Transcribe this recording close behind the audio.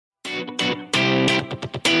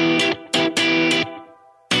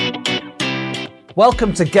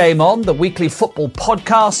Welcome to Game On, the weekly football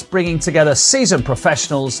podcast bringing together seasoned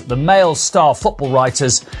professionals, the male star football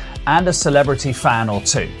writers, and a celebrity fan or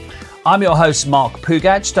two. I'm your host, Mark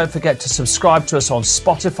Pougatch. Don't forget to subscribe to us on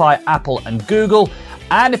Spotify, Apple and Google.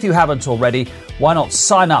 And if you haven't already, why not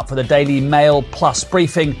sign up for the daily Mail Plus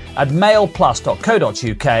briefing at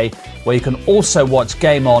mailplus.co.uk, where you can also watch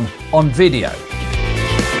Game On video.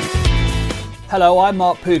 Hello, I'm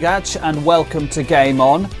Mark Pougatch and welcome to Game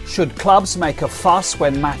On. Should clubs make a fuss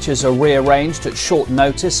when matches are rearranged at short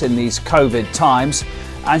notice in these COVID times?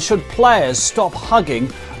 And should players stop hugging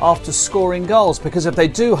after scoring goals? Because if they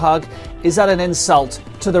do hug, is that an insult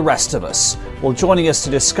to the rest of us? Well, joining us to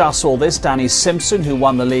discuss all this, Danny Simpson, who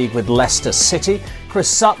won the league with Leicester City, Chris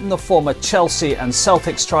Sutton, the former Chelsea and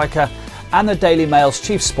Celtic striker, and the Daily Mail's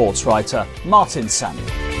chief sports writer, Martin Samuel.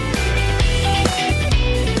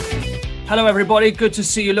 Hello, everybody. Good to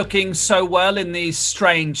see you looking so well in these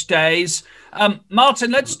strange days. Martin,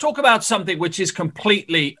 let's talk about something which is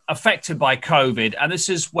completely affected by COVID. And this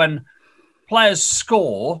is when players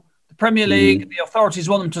score, the Premier League, the authorities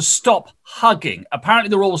want them to stop hugging. Apparently,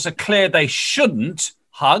 the rules are clear they shouldn't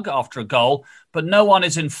hug after a goal, but no one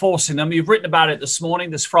is enforcing them. You've written about it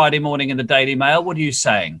this Friday morning in the Daily Mail. What are you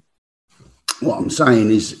saying? What I'm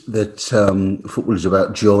saying is that football is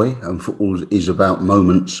about joy and football is about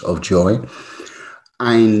moments of joy.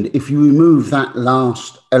 And if you remove that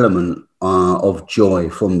last element of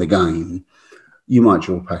joy from the game, you might as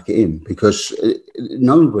well pack it in, because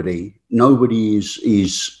nobody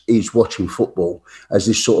is watching football as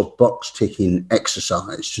this sort of box-ticking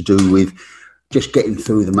exercise to do with just getting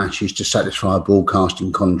through the matches to satisfy a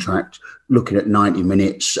broadcasting contract, looking at 90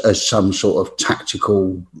 minutes as some sort of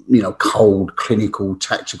tactical, cold, clinical,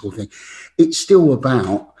 tactical thing. It's still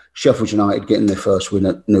about Sheffield United getting their first win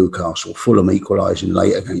at Newcastle, Fulham equalising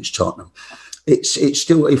late against Tottenham. It's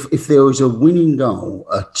still, if there was a winning goal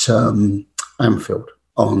at Anfield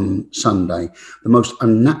on Sunday, the most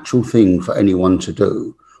unnatural thing for anyone to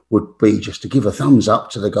do would be just to give a thumbs up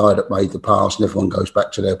to the guy that made the pass and everyone goes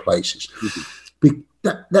back to their places. Mm-hmm.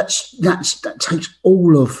 That takes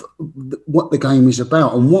all of what the game is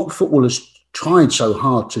about and what football has tried so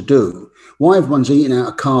hard to do. Why everyone's eating out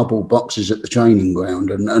of cardboard boxes at the training ground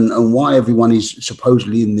and why everyone is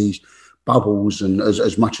supposedly in these bubbles and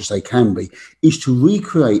as much as they can be, is to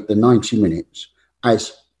recreate the 90 minutes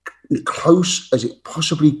as close as it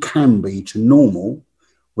possibly can be to normal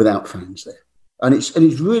without fans there. And it's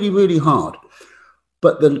really, really hard.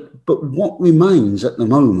 But what remains at the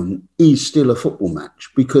moment is still a football match,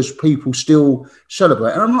 because people still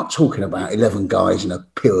celebrate. And I'm not talking about 11 guys in a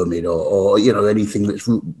pyramid or anything that's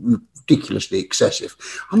ridiculously excessive.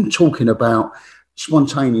 I'm talking about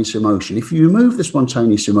spontaneous emotion. If you remove the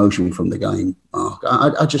spontaneous emotion from the game, Mark,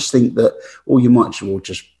 I just think that, you might as well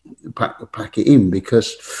just pack it in,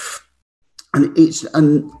 because.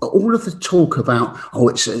 And all of the talk about,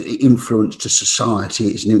 it's an influence to society,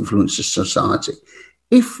 it's an influence to society.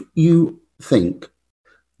 If you think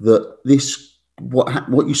that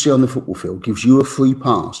what you see on the football field gives you a free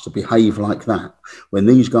pass to behave like that, when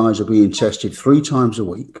these guys are being tested 3 times a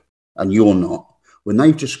week and you're not, when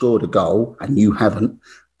they've just scored a goal and you haven't,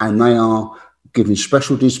 and they are given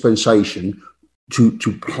special dispensation to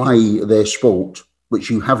play their sport, which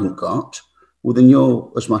you haven't got, well, then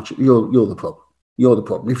you're the problem. You're the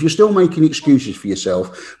problem. If you're still making excuses for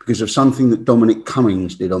yourself because of something that Dominic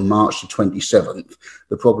Cummings did on March the 27th,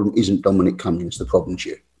 the problem isn't Dominic Cummings, the problem's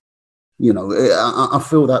you. I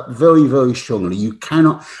feel that very, very strongly. You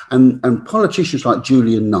cannot, and politicians like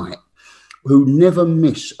Julian Knight, who never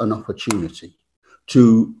miss an opportunity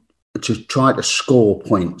to try to score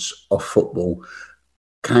points off football,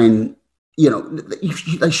 can.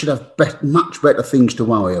 They should have much better things to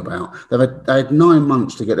worry about. They had 9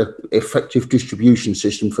 months to get an effective distribution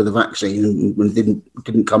system for the vaccine and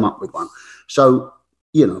didn't come up with one. So,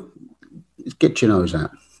 get your nose out.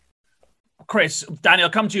 Chris, Danny, I'll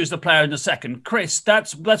come to you as the player in a second. Chris,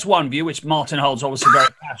 that's one view, which Martin holds obviously very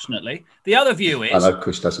passionately. The other view is... I know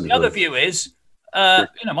Chris doesn't agree. The other view is...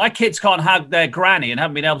 my kids can't hug their granny and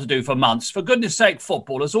haven't been able to do for months. For goodness sake,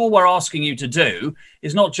 footballers, all we're asking you to do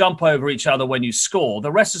is not jump over each other when you score.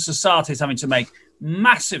 The rest of society is having to make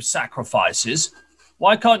massive sacrifices.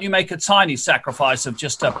 Why can't you make a tiny sacrifice of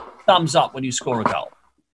just a thumbs up when you score a goal?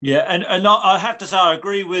 Yeah, and I have to say I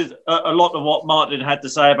agree with a lot of what Martin had to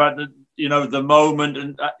say about the moment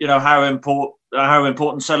and how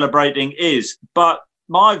important celebrating is. But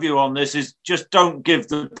my view on this is just don't give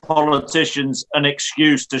the politicians an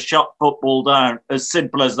excuse to shut football down. As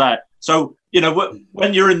simple as that. So,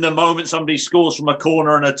 when you're in the moment, somebody scores from a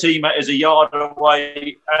corner and a teammate is a yard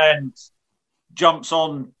away and jumps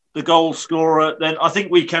on the goal scorer, then I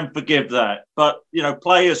think we can forgive that. But,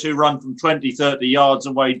 players who run from 20, 30 yards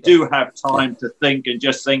away do have time to think and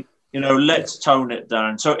just think, let's tone it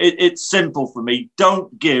down. So it's simple for me.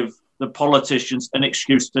 Don't give the politicians an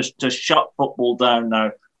excuse to shut football down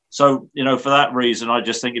now. So, for that reason, I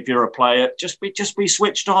just think if you're a player, just be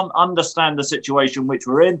switched on, understand the situation which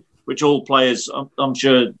we're in, which all players, I'm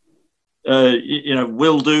sure,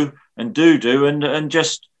 will do and do, and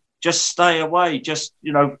just stay away. Just,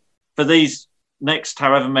 for these next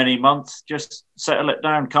however many months, just settle it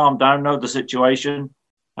down, calm down, know the situation.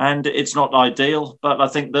 And it's not ideal, but I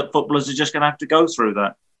think that footballers are just going to have to go through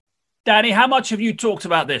that. Danny, how much have you talked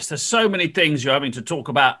about this? There's so many things you're having to talk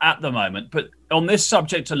about at the moment, but on this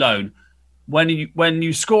subject alone, when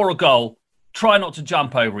you score a goal, try not to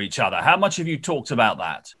jump over each other. How much have you talked about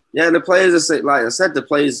that? Yeah, the players are like I said. The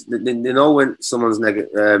players they know when someone's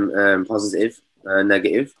positive,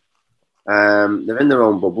 negative. They're in their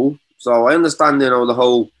own bubble, so I understand. The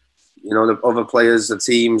whole, the other players, the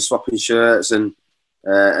team swapping shirts and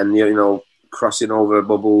crossing over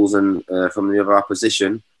bubbles and from the other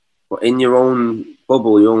opposition. But in your own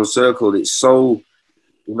bubble, your own circle, it's so,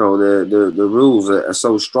 the rules are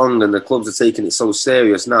so strong and the clubs are taking it so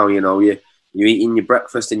serious now. You're eating your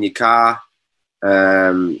breakfast in your car,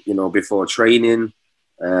 before training.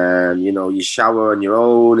 You shower on your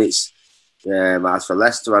own. It's as for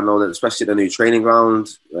Leicester, I know that especially the new training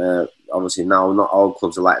ground. Obviously now not all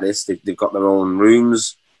clubs are like this. They've got their own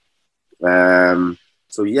rooms.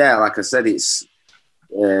 So yeah, like I said, it's.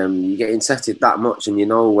 You're getting tested that much, and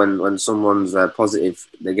when someone's positive,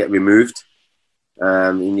 they get removed.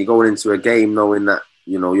 And you're going into a game knowing that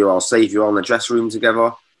you're all safe. You're all in the dressing room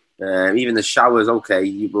together. Even the showers, okay,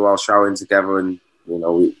 you were all showering together, and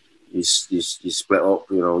you split up.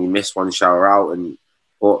 You miss one shower out,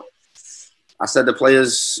 but I said the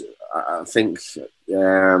players, I think,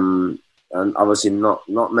 and obviously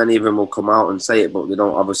not many of them will come out and say it, but they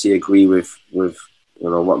don't obviously agree with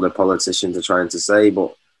what the politicians are trying to say,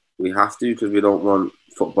 but we have to because we don't want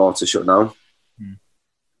football to shut down.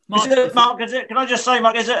 Mark, can I just say,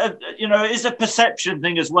 Mark, is it it's a perception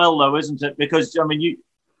thing as well, though, isn't it? Because you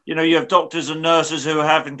have doctors and nurses who are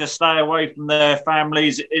having to stay away from their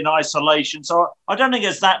families in isolation. So I don't think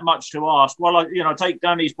it's that much to ask. Well, I take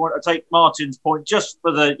Danny's point, I take Martin's point, just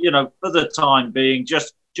for the time being,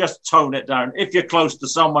 just tone it down. If you're close to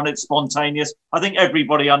someone, it's spontaneous. I think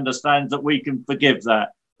everybody understands that we can forgive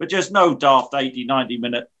that. But just no daft 80,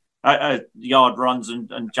 90-minute yard runs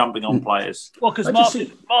and jumping on players. Well, because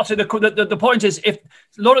Martin, the point is, if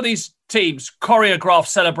a lot of these teams choreograph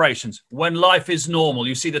celebrations when life is normal,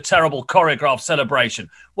 you see the terrible choreographed celebration.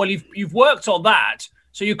 Well, you've worked on that,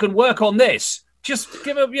 so you can work on this. Just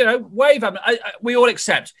give a wave. We all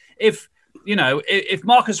accept if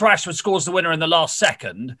Marcus Rashford scores the winner in the last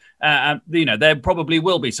second, there probably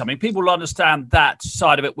will be something. People will understand that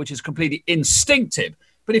side of it, which is completely instinctive.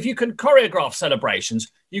 But if you can choreograph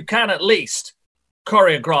celebrations, you can at least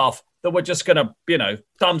choreograph that we're just going to,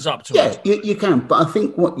 thumbs up to it. Yeah, you can. But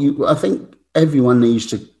I think everyone needs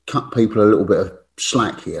to cut people a little bit of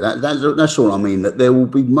slack here. That's all I mean. That there will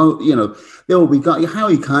be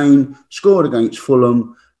Harry Kane scored against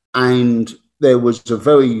Fulham, and there was a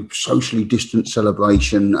very socially distant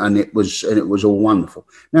celebration, and it was all wonderful.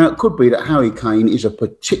 Now, it could be that Harry Kane is a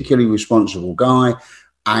particularly responsible guy,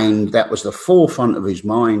 and that was the forefront of his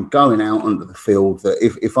mind going out onto the field, that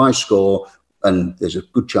if I score, and there's a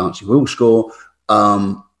good chance he will score,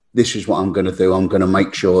 this is what I'm going to do. I'm going to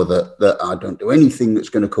make sure that I don't do anything that's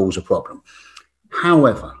going to cause a problem.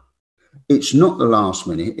 However, it's not the last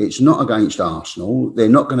minute. It's not against Arsenal. They're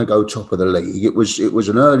not going to go top of the league. It was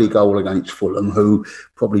an early goal against Fulham, who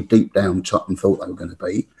probably deep down Tottenham thought they were going to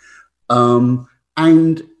beat.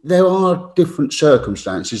 And there are different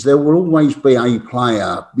circumstances. There will always be a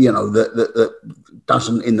player, that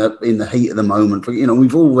doesn't in the heat of the moment.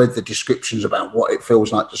 We've all read the descriptions about what it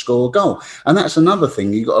feels like to score a goal, and that's another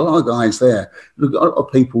thing. You've got a lot of guys there. You've got a lot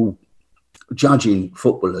of people judging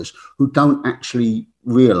footballers who don't actually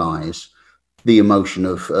realise the emotion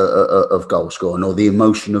of goal scoring, or the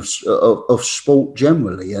emotion of sport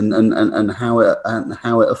generally, and how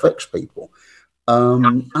it affects people.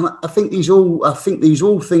 And I think these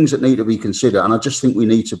all things that need to be considered, and I just think we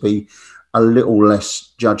need to be a little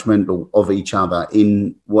less judgmental of each other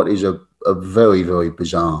in what is a very, very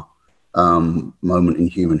bizarre moment in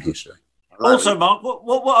human history. Also, Mark,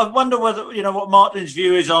 what I wonder whether what Martin's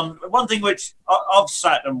view is on one thing which I've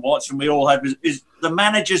sat and watched, and we all have, is the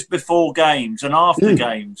managers before games and after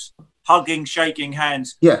games. hugging, shaking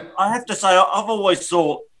hands. Yeah. I have to say, I've always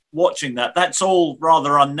thought, watching that's all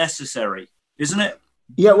rather unnecessary, isn't it?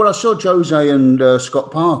 Yeah, well, I saw Jose and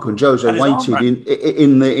Scott Parker, and Jose waited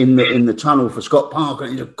in the tunnel for Scott Parker,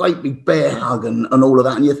 and he's a great big bear hug and all of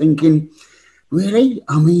that, and you're thinking, really?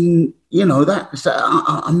 I mean, you know,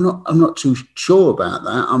 I'm not too sure about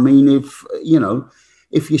that. I mean,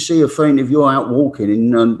 if you see a friend, if you're out walking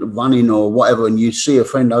and running or whatever, and you see a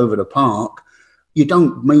friend over the park, you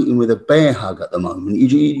don't meet him with a bear hug at the moment.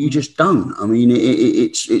 You just don't. I mean,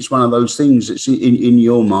 it's one of those things that's in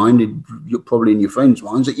your mind, you're probably in your friends'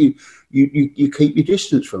 minds, that you keep your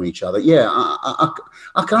distance from each other. Yeah,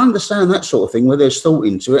 I can understand that sort of thing where there's thought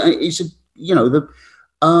into it. It's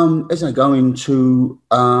as I go into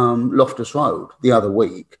Loftus Road the other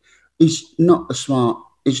week, it's not the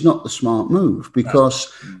smart move,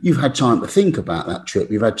 because you've had time to think about that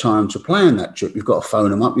trip. You've had time to plan that trip. You've got to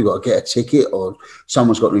phone them up. You've got to get a ticket, or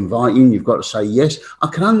someone's got to invite you, and you've got to say yes. I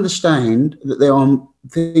can understand that there are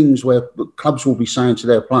things where clubs will be saying to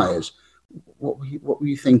their players, what were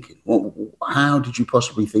you thinking? How did you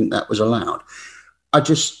possibly think that was allowed? I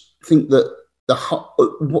just think that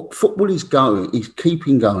what football is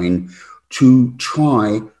keeping going to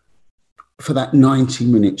try for that 90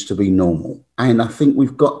 minutes to be normal. And I think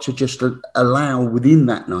we've got to just allow within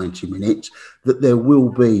that 90 minutes that there will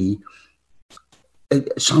be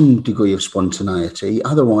some degree of spontaneity.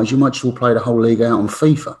 Otherwise, you might as well play the whole league out on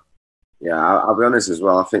FIFA. Yeah, I'll be honest as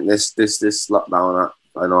well. I think this lockdown,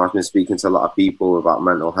 I know I've been speaking to a lot of people about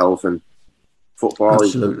mental health, and football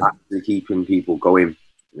is actually keeping people going.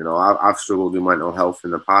 You know, I've struggled with mental health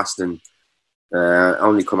in the past, and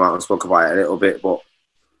only come out and spoke about it a little bit, but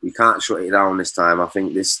we can't shut it down this time. I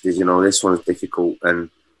think this one's difficult, and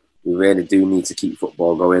we really do need to keep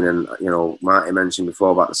football going. And, you know, Marty mentioned before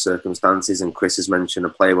about the circumstances, and Chris has mentioned a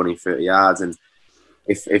player running 30 yards. And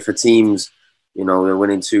if a team's, you know, they're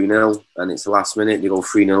winning 2-0 and it's the last minute, they go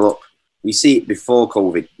 3-0 up. We see it before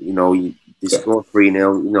COVID, you know, they score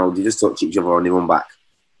 3-0, you know, they just touch each other and they run back.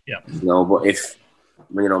 Yeah. You know, but if,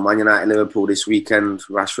 you know, Man United, Liverpool this weekend,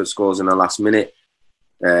 Rashford scores in the last minute,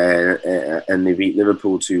 and they beat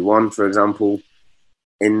Liverpool 2-1, for example.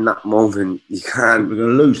 In that moment, you can't. We're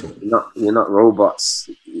going to lose it. You're not robots.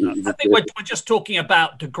 I think we're just talking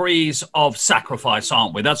about degrees of sacrifice,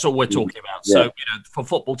 aren't we? That's all we're talking about. Yeah. So, you know, for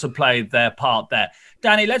football to play their part there.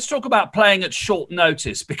 Danny, let's talk about playing at short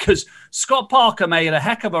notice, because Scott Parker made a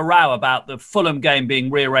heck of a row about the Fulham game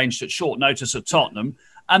being rearranged at short notice at Tottenham.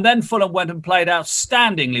 And then Fulham went and played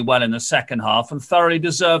outstandingly well in the second half and thoroughly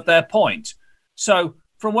deserved their point. So,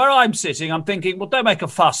 from where I'm sitting, I'm thinking, well, don't make a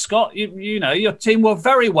fuss, Scott. You know, your team were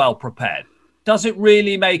very well prepared. Does it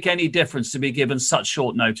really make any difference to be given such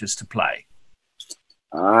short notice to play?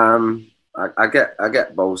 I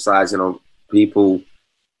get both sides. You know, people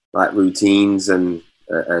like routines and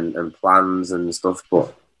plans and stuff,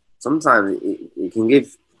 but sometimes it can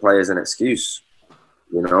give players an excuse.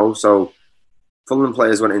 You know, so Fulham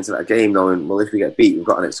players went into that game knowing, well, if we get beat, we've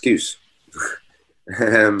got an excuse.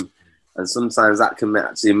 And sometimes that can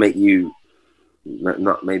actually make you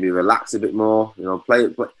not maybe relax a bit more. You know,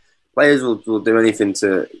 players will do anything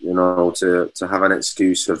to, you know, to have an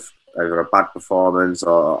excuse of either a bad performance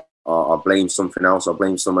or blame something else or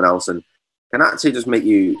blame someone else, and can actually just make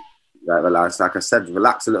you relax. Like I said,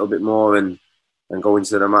 relax a little bit more and go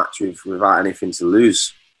into the match without anything to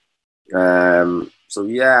lose. So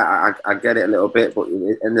yeah, I get it a little bit, but at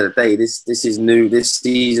the end of the day, this is new. This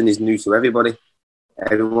season is new to everybody.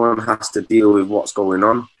 Everyone has to deal with what's going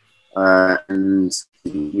on, and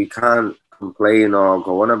we can't complain or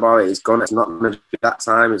go on about it. It's gone. It's not going to be that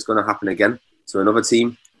time. It's going to happen again to another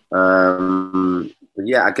team. But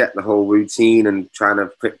yeah, I get the whole routine and trying to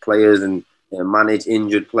pick players and manage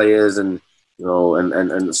injured players and, you know,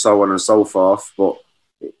 and so on and so forth. But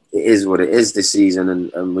it is what it is this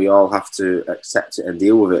season, and we all have to accept it and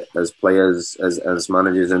deal with it as players, as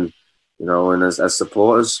managers, and, you know, and as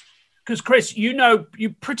supporters. Because Chris, you know, you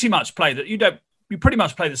pretty much play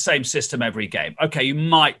the same system every game. Okay, you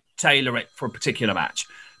might tailor it for a particular match,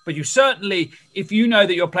 but you certainly, if you know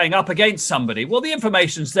that you're playing up against somebody, well, the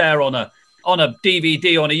information's there on a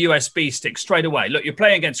DVD, on a USB stick straight away. Look, you're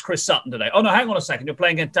playing against Chris Sutton today. Oh no, hang on a second, you're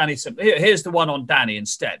playing against Danny Simpson. Here's the one on Danny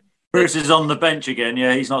instead. Bruce is on the bench again.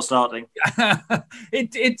 Yeah, he's not starting.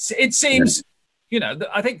 It seems, you know,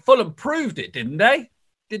 I think Fulham proved it, didn't they?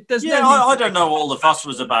 I don't know what all the fuss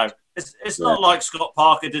was about. It's not like Scott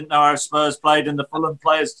Parker didn't know how Spurs played and the Fulham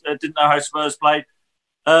players didn't know how Spurs played.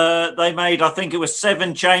 They made, I think it was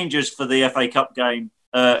 7 changes for the FA Cup game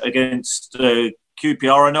against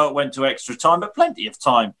QPR. I know it went to extra time, but plenty of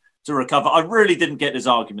time to recover. I really didn't get his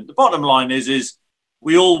argument. The bottom line is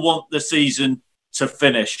we all want the season to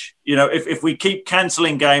finish. You know, if we keep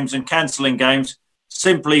cancelling games,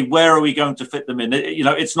 simply where are we going to fit them in? You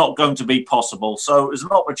know, it's not going to be possible. So as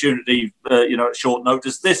an opportunity, you know, at short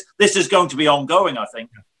notice, this is going to be ongoing, I think.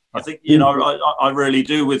 I think, you know, I really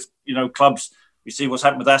do with, you know, clubs. We see what's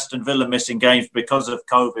happened with Aston Villa missing games because of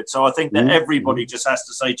COVID. So I think that everybody just has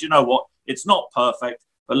to say, do you know what? It's not perfect,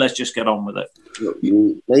 but let's just get on with it.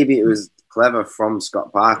 Maybe it was clever from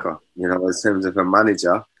Scott Parker, you know, in terms of a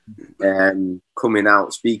manager, coming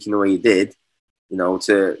out, speaking the way he did, you know,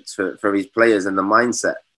 for his players and the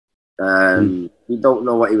mindset. We don't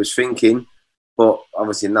know what he was thinking, but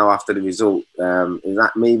obviously now after the result,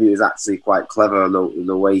 maybe it was actually quite clever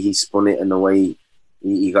the way he spun it and the way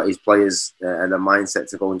he got his players and a mindset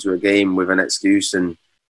to go into a game with an excuse and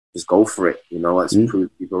just go for it. You know, let's prove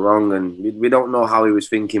people wrong. And we don't know how he was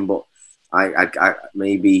thinking, but I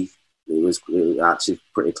maybe it was actually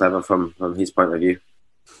pretty clever from his point of view.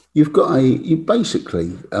 You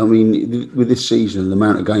basically, I mean, with this season, the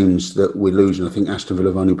amount of games that we're losing, I think Aston Villa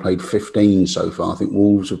have only played 15 so far. I think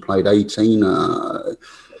Wolves have played 18,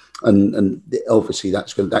 and obviously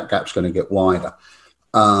that gap's going to get wider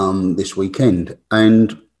this weekend.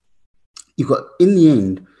 And you've got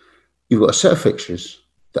a set of fixtures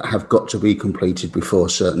that have got to be completed before a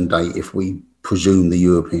certain date if we presume the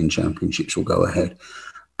European Championships will go ahead.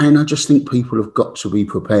 And I just think people have got to be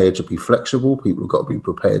prepared to be flexible. People have got to be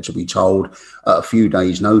prepared to be told at a few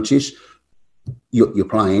days' notice, you're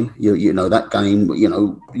playing, you know, that game, you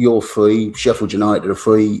know, you're free, Sheffield United are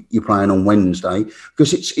free, you're playing on Wednesday.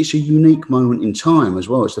 Because it's a unique moment in time as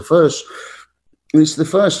well. It's the first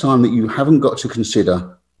time that you haven't got to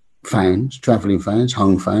consider fans, travelling fans,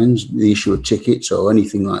 home fans, the issue of tickets or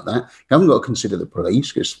anything like that. You haven't got to consider the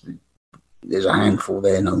police because there's a handful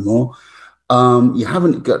there no more. You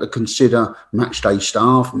haven't got to consider match day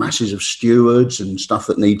staff, masses of stewards and stuff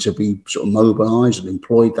that need to be sort of mobilised and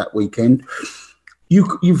employed that weekend.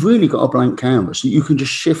 You've really got a blank canvas. You can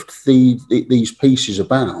just shift these pieces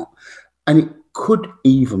about. And it could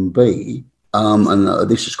even be, and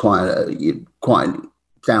this is quite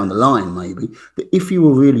down the line maybe, that if you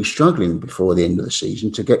were really struggling before the end of the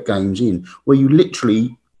season to get games in, where you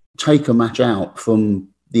literally take a match out from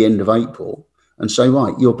the end of April and say,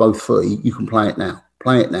 right, you're both free, you can play it now,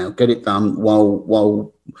 get it done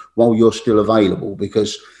while you're still available,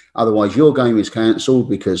 because otherwise your game is cancelled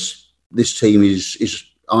because this team is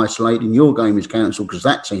isolating, your game is cancelled because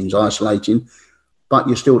that team's isolating, but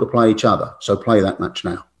you're still to play each other. So play that match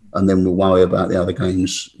now, and then we'll worry about the other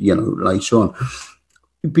games, you know, later on.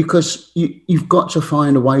 Because you've got to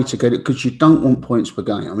find a way to get it, because you don't want points per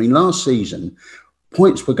game. I mean, last season,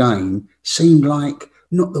 points per game seemed like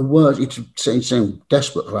not the worst. It seemed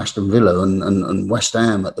desperate for Aston Villa and West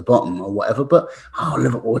Ham at the bottom or whatever. But,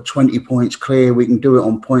 Liverpool are 20 points clear. We can do it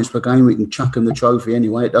on points per game. We can chuck them the trophy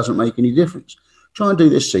anyway. It doesn't make any difference. Try and do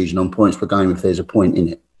this season on points per game if there's a point in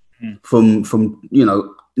it. From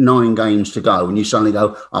 9 games to go, and you suddenly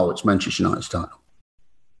go, it's Manchester United's title.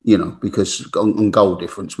 You know, because on goal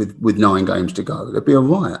difference with 9 games to go, there'd be a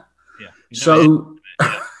riot. Yeah. So,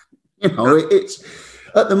 it's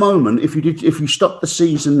at the moment, if you stop the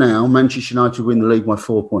season now, Manchester United win the league by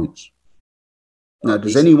 4 points. Now,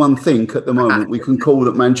 does anyone think at the moment we can call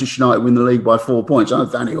that Manchester United win the league by 4 points? I know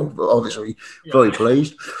Daniel, obviously, very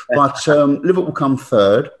pleased. But Liverpool come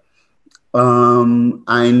third,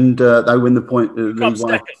 and they win the point. Who comes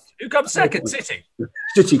second? City.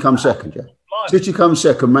 City comes second, yeah. City comes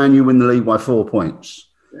second, Man U win the league by 4 points.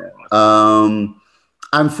 Yeah.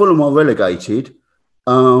 And Fulham are relegated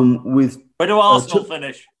with... Where do Arsenal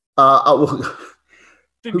finish?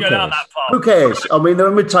 Didn't go down that far. Who cares? I mean, they're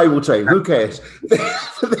a mid-table team. Who cares? I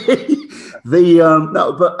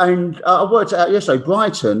worked it out yesterday.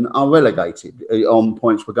 Brighton are relegated on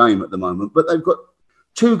points per game at the moment, but they've got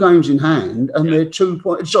 2 games in hand, and they're 2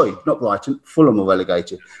 points. Sorry, not Brighton. Fulham are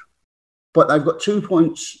relegated. But they've got 2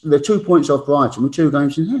 points. They're 2 points off Brighton with 2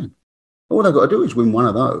 games in hand. All they've got to do is win one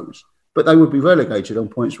of those. But they would be relegated on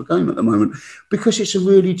points per game at the moment because it's a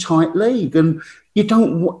really tight league. And you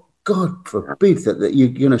don't want, God forbid, that you're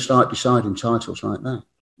going to start deciding titles like that.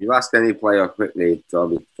 You ask any player quickly,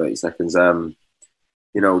 30 seconds, do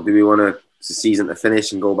we want the season to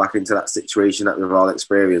finish and go back into that situation that we've all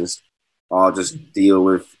experienced, or just deal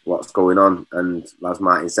with what's going on? And as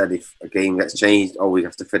Martin said, if a game gets changed, we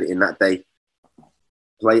have to fit it in that day.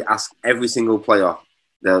 Ask every single player.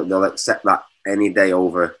 They'll accept that any day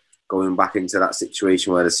over going back into that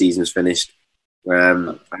situation where the season's finished.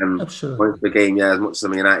 And points per game, as much as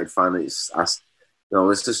I'm a United fan, let's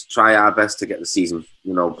just try our best to get the season,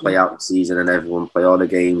 play out the season and everyone play all the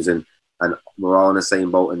games and we're all in the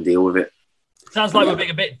same boat and deal with it. Sounds like we're being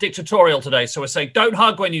a bit dictatorial today. So we're saying don't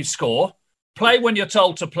hug when you score, play when you're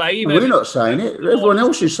told to play. Even we're not saying it. Everyone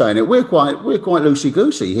else is saying it. We're quite loosey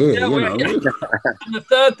goosey here. Yeah, And the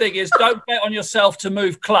third thing is don't bet on yourself to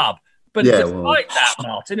move club. But despite that,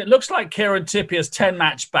 Martin, it looks like Kieran Trippier's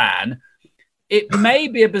 10-match ban. It may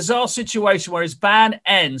be a bizarre situation where his ban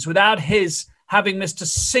ends without his having missed a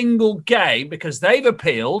single game because they've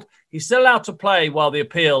appealed. He's still allowed to play while the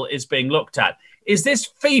appeal is being looked at. Is this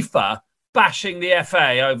FIFA bashing the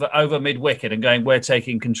FA over mid-wicket and going, we're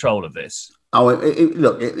taking control of this? Oh,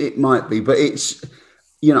 look, it might be, but it's,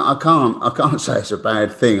 I can't say it's a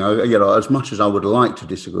bad thing. As much as I would like to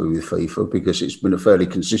disagree with FIFA because it's been a fairly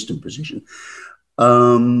consistent position,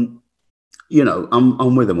 I'm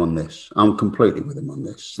with them on this. I'm completely with them on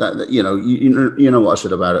this. You know what I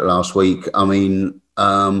said about it last week. I mean,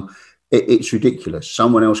 it's ridiculous.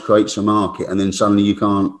 Someone else creates a market, and then suddenly you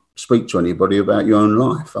can't speak to anybody about your own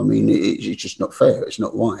life. I mean, it's just not fair. It's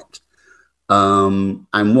not right.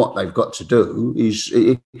 And what they've got to do is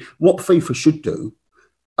what FIFA should do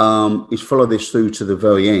is follow this through to the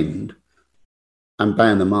very end and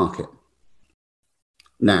ban the market.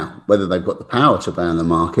 Now, whether they've got the power to ban the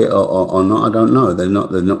market or not, I don't know. They're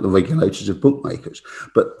not the regulators of bookmakers.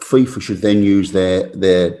 But FIFA should then use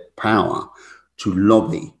their power to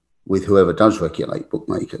lobby with whoever does regulate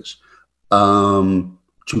bookmakers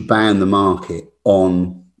to ban the market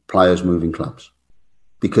on players moving clubs.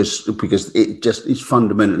 Because it just is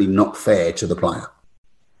fundamentally not fair to the player.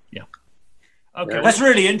 Yeah. Okay. That's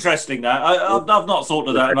really interesting. That I've not thought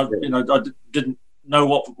of that, and I didn't know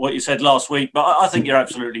what you said last week, but I think you're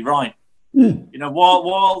absolutely right.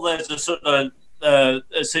 While there's a sort of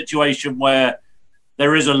a situation where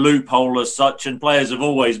there is a loophole as such, and players have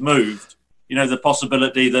always moved, the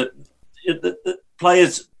possibility that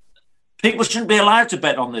people shouldn't be allowed to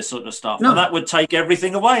bet on this sort of stuff, and that would take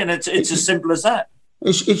everything away, and it's as simple as that.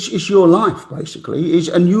 It's your life, basically.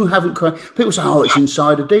 And you haven't... People say, it's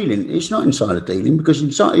insider dealing. It's not insider dealing because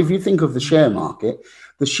if you think of the share market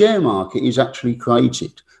is actually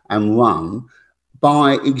created and run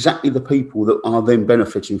by exactly the people that are then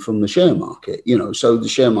benefiting from the share market. So the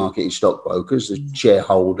share market is stockbrokers, the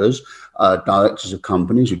shareholders, directors of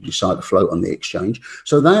companies who decide to float on the exchange.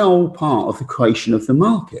 So they are all part of the creation of the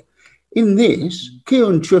market. In this,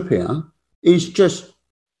 Kieran Trippier is just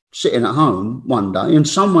sitting at home one day and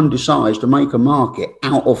someone decides to make a market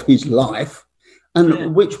out of his life, and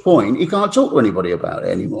at which point he can't talk to anybody about it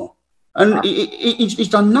anymore. And he's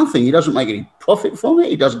done nothing. He doesn't make any profit from it.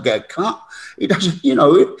 He doesn't get a cut. He doesn't,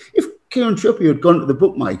 if Kieran Trippier had gone to the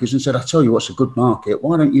bookmakers and said, I tell you what's a good market,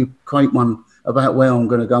 why don't you create one about where I'm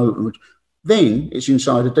going to go? Then it's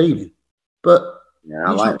insider dealing. But he's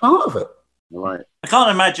not part of it. Right. I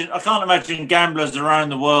can't imagine gamblers around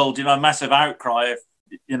the world, massive outcry if,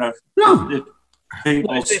 no. If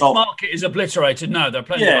people if stop. This market is obliterated. No, they're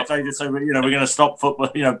plenty. Yeah, if they just say, we're going to stop football.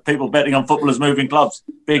 People betting on footballers moving clubs.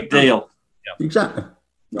 Big deal. Yeah. Exactly.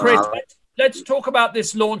 Chris, let's talk about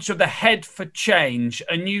this launch of the Head for Change,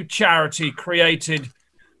 a new charity created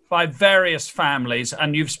by various families,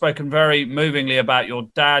 and you've spoken very movingly about your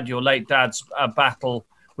late dad's battle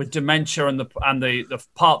with dementia and the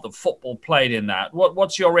part that football played in that.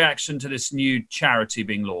 What's your reaction to this new charity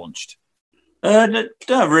being launched?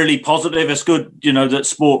 Really positive. It's good, that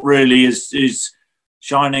sport really is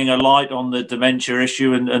shining a light on the dementia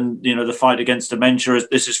issue and the fight against dementia.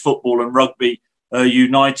 This is football and rugby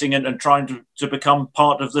uniting and trying to become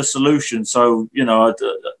part of the solution. So, I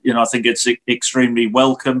think it's extremely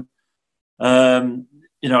welcome. I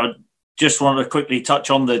just want to quickly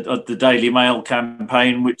touch on the Daily Mail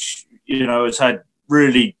campaign, which, has had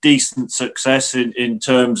really decent success in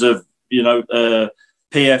terms of,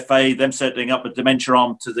 PFA, them setting up a dementia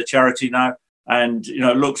arm to the charity now. And,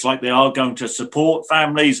 it looks like they are going to support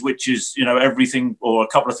families, which is, everything or a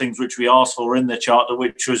couple of things which we asked for in the charter,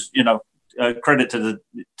 which was, credit to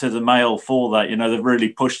the Mail for that. They've really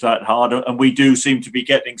pushed that hard and we do seem to be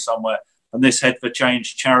getting somewhere. And this Head for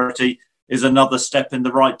Change charity is another step in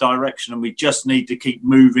the right direction. And we just need to keep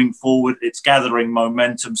moving forward. It's gathering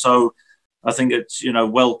momentum. So I think it's,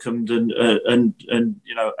 welcomed and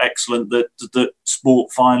excellent that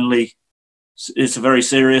sport finally, it's a very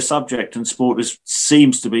serious subject and sport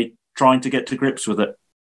seems to be trying to get to grips with it.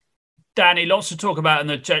 Danny, lots to talk about in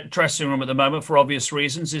the dressing room at the moment for obvious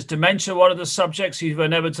reasons. Is dementia one of the subjects you've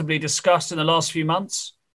inevitably discussed in the last few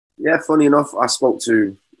months? Yeah, funny enough, I spoke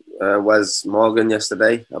to Wes Morgan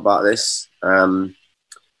yesterday about this. I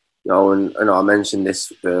mentioned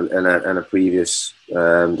this in a previous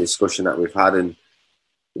discussion that we've had, and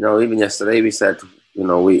even yesterday we said,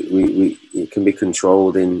 we it can be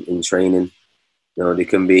controlled in training. There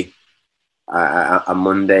can be a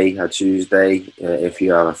Monday, a Tuesday, if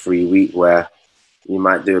you have a free week where you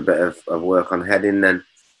might do a bit of work on heading, then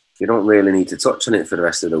you don't really need to touch on it for the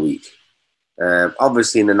rest of the week.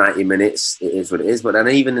 Obviously, in the 90 minutes, it is what it is. But then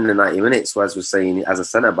even in the 90 minutes, as we're saying, as a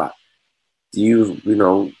centre-back, you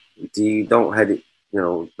don't head it,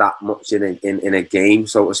 that much in a game,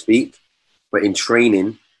 so to speak. But in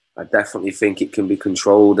training, I definitely think it can be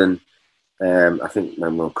controlled. And I think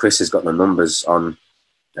Chris has got the numbers on,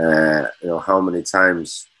 how many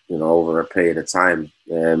times, over a period of time,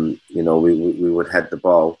 we would head the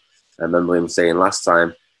ball. I remember him saying last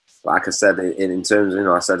time, like I said, in terms of,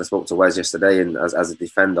 I spoke to Wes yesterday, and as a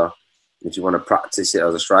defender, if you want to practice it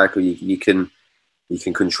as a striker, you can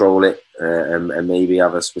control it, and maybe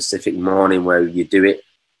have a specific morning where you do it,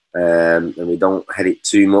 and we don't head it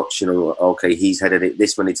too much. Okay, he's headed it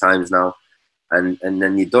this many times now, and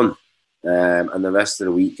then you're done. And the rest of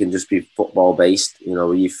the week can just be football based,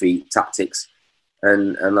 with your feet, tactics,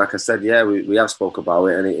 and like I said, yeah, we have spoke about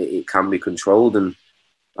it, and it can be controlled, and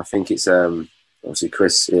I think it's obviously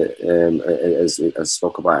Chris has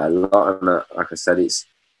spoke about it a lot, and like I said, it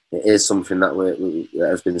is something that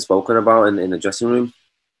has been spoken about in the dressing room.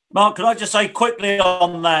 Mark, could I just say quickly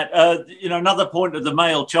on that? Another point of the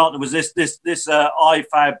Mail charter was this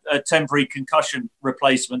IFAB temporary concussion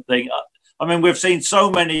replacement thing. I mean, we've seen so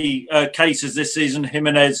many cases this season.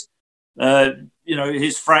 Jimenez,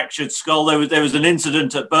 his fractured skull. There was an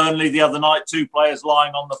incident at Burnley the other night. 2 players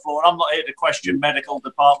lying on the floor. And I'm not here to question medical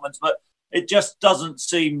departments, but it just doesn't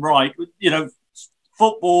seem right.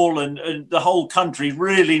 Football and the whole country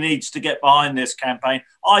really needs to get behind this campaign.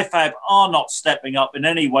 IFAB are not stepping up in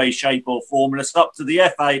any way, shape or form. And it's up to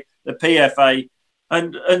the FA, the PFA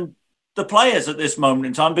and the players at this moment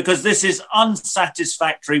in time, because this is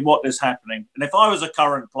unsatisfactory what is happening. And if I was a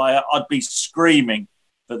current player, I'd be screaming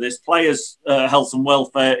for this. Players' health and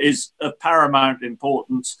welfare is of paramount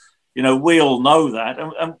importance. We all know that.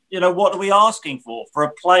 And what are we asking for? For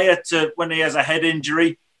a player to, when he has a head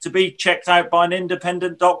injury, to be checked out by an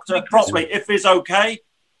independent doctor properly. If he's okay,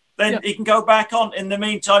 then he can go back on. In the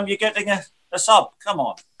meantime, you're getting a sub. Come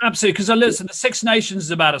on. Absolutely, because listen, the Six Nations is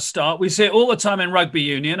about to start. We see it all the time in rugby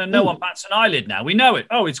union, and no one bats an eyelid now. We know it.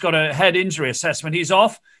 Oh, he's got a head injury assessment. He's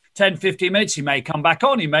off 10, 15 minutes. He may come back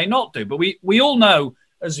on. He may not do. But we all know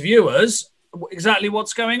as viewers exactly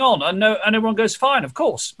what's going on. And everyone goes, fine, of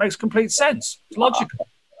course. Makes complete sense. It's logical.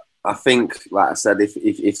 I think, like I said,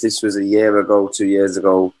 if this was a year ago, 2 years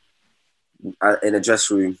ago, in a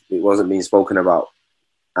dressing room, it wasn't being spoken about,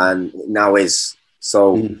 and it now is.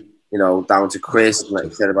 So, down to Chris, like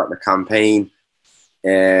you said about the campaign,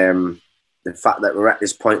 the fact that we're at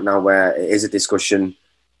this point now where it is a discussion.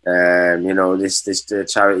 This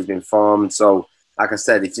charity's been formed. So, like I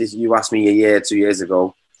said, if you asked me a year, 2 years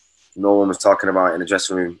ago, no one was talking about it in the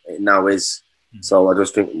dressing room. It now is. So I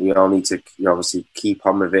just think we all need to obviously keep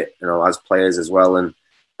on with it, as players as well, and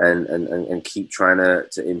keep trying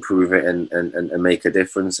to improve it and make a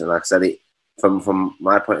difference. And like I said, from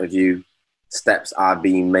my point of view, steps are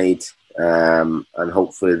being made, and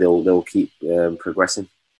hopefully they'll keep progressing.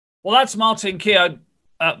 Well, that's Martin Keogh.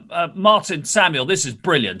 Martin Samuel, this is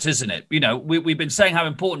brilliant, isn't it? We've been saying how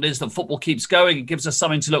important it is that football keeps going. It gives us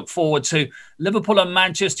something to look forward to. Liverpool and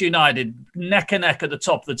Manchester United, neck and neck at the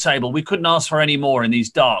top of the table. We couldn't ask for any more in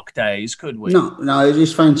these dark days, could we? No,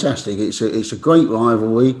 it's fantastic. It's a great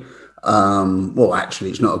rivalry. Well,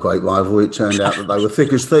 actually, it's not a great rivalry. It turned out that they were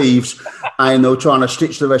thick as thieves and they were trying to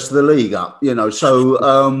stitch the rest of the league up,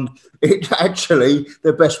 So it actually,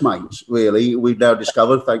 they're best mates, really. We've now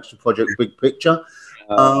discovered, thanks to Project Big Picture.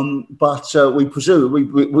 But we presume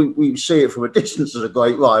we see it from a distance as a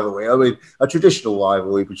great rivalry. I mean, a traditional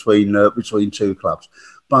rivalry between two clubs.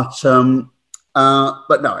 But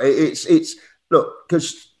no, it's look,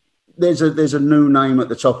 because there's a new name at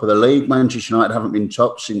the top of the league. Manchester United haven't been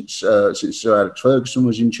top since Sir Alex Ferguson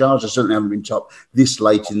was in charge. They certainly haven't been top this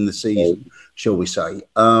late in the season, shall we say?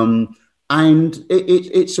 And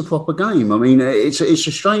it's a proper game. I mean, it's a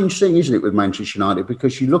strange thing, isn't it, with Manchester United?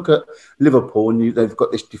 Because you look at Liverpool and they've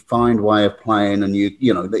got this defined way of playing, and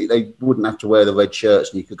they wouldn't have to wear the red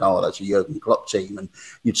shirts, and you could go, oh, that's a Jurgen Klopp team. And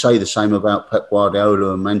you'd say the same about Pep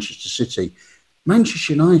Guardiola and Manchester City.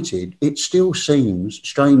 Manchester United, it still seems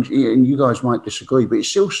strange, and you guys might disagree, but it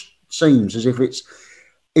still seems as if it's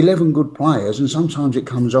 11 good players, and sometimes it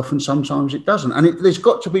comes off and sometimes it doesn't. And there's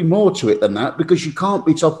got to be more to it than that, because you can't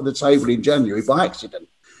be top of the table in January by accident.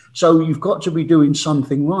 So you've got to be doing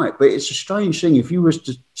something right. But it's a strange thing. If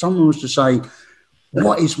someone was to say,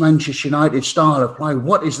 what is Manchester United's style of play?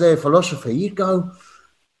 What is their philosophy? You'd go,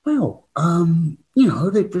 well,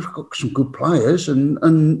 they've got some good players, and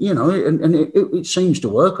it seems to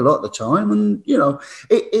work a lot of the time. And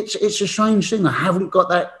it's a strange thing. They haven't got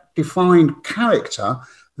that defined character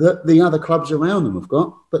that the other clubs around them have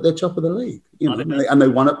got, but they're top of the league. And they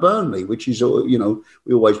won at Burnley, which is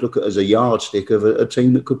we always look at as a yardstick of a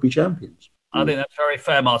team that could be champions. I think that's very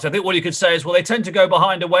fair, Martin. I think what you could say is, well, they tend to go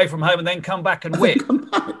behind away from home and then come back and win.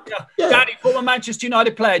 Yeah. Danny, former Manchester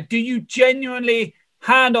United player, do you genuinely,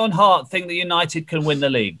 hand on heart, think that United can win the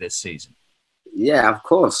league this season? Yeah, of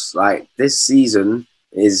course. Like, this season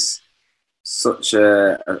is such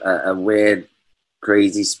a weird,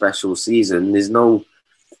 crazy, special season. There's no.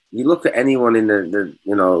 You look at anyone in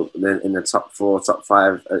the top 4, top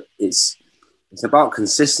 5. It's about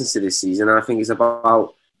consistency this season. And I think it's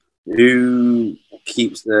about who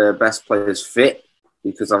keeps the best players fit,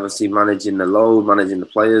 because obviously managing the load, managing the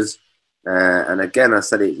players. And again, I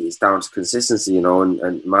said it's down to consistency,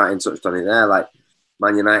 and Martin touched on it there. Like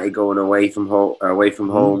Man United going away from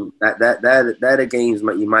home, they're the games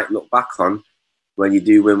that you might look back on when you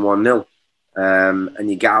do win 1-0, and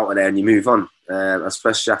you get out of there and you move on,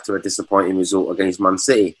 especially after a disappointing result against Man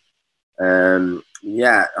City. Man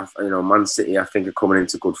City, I think, are coming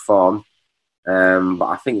into good form, but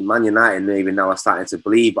I think Man United maybe now are starting to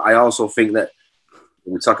believe. But I also think that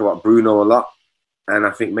we talk about Bruno a lot. And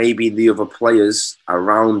I think maybe the other players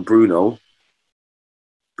around Bruno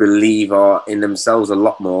believe in themselves a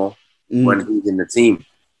lot more when he's in the team.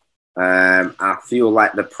 I feel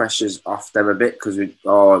like the pressure's off them a bit because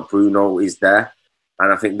Bruno is there.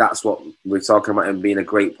 And I think that's what we're talking about, him being a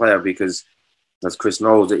great player, because as Chris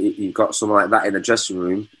knows, that you've got someone like that in the dressing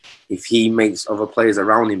room. If he makes other players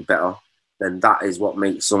around him better, then that is what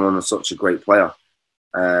makes someone such a great player.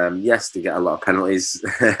 Yes, they get a lot of penalties.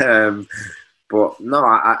 But no,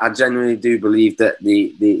 I genuinely do believe that they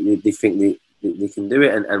think they can do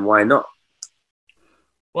it, and why not?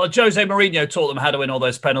 Well, Jose Mourinho taught them how to win all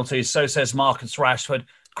those penalties. So says Marcus Rashford.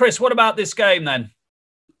 Chris, what about this game then?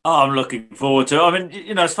 Oh, I'm looking forward to it. I mean,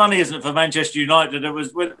 it's funny, isn't it, for Manchester United? It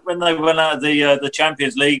was when they went out of the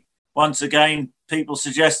Champions League. Once again, people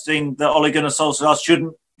suggesting that Ole Gunnar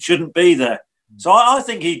Solskjaer shouldn't be there. So I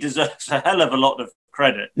think he deserves a hell of a lot of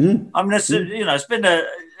credit. I mean,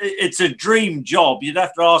 it's a dream job. You'd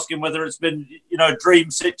have to ask him whether it's been, a dream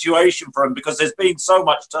situation for him, because there's been so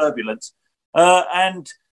much turbulence.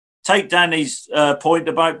 And take Danny's point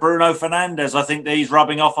about Bruno Fernandes. I think that he's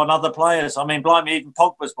rubbing off on other players. I mean, blimey, even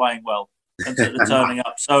Pogba's playing well and turning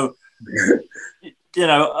up. So,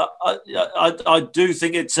 I do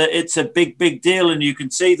think it's a big deal, and you can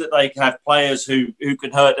see that they have players who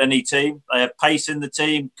can hurt any team. They have pace in the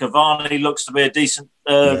team. Cavani looks to be a decent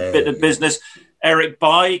bit of business. Eric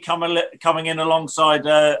Bailly coming in alongside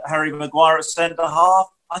Harry Maguire at centre half.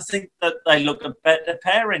 I think that they look a better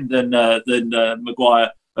pairing than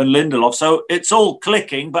Maguire and Lindelof. So it's all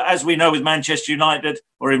clicking. But as we know with Manchester United,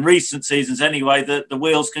 or in recent seasons anyway, the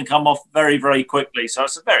wheels can come off very, very quickly. So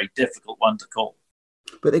it's a very difficult one to call.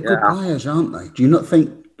 But they're good players, aren't they? Do you not think?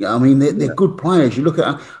 I mean, they're good players. You look at.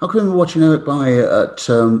 I can remember watching Eric Bailly at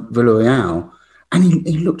Villarreal, and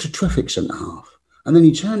he looked a terrific centre half. And then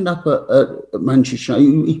he turned up at Manchester.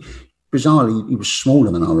 Bizarrely, he was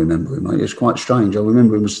smaller than I remember him. It was quite strange. I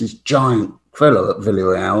remember him as this giant fellow at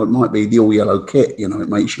Villarreal. It might be the all-yellow kit. It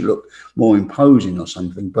makes you look more imposing or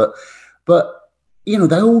something. But they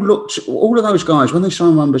all looked. All of those guys, when they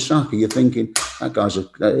signed Wan-Bissaka, you're thinking that guy's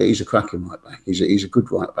he's a cracking right back. He's a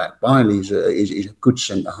good right back. Bailey's a good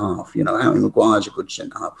centre half. Harry Maguire's a good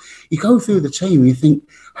centre half. You go through the team, and you think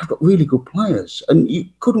I've got really good players, and you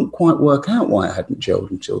couldn't quite work out why it hadn't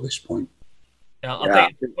gelled until this point. Yeah,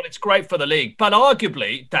 I think it's great for the league. But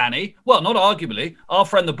arguably, Danny, well, not arguably, our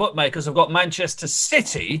friend the bookmakers have got Manchester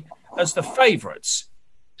City as the favourites.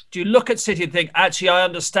 Do you look at City and think, actually, I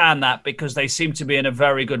understand that because they seem to be in a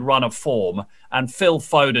very good run of form, and Phil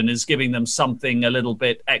Foden is giving them something a little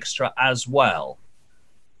bit extra as well?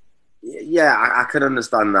 Yeah, I can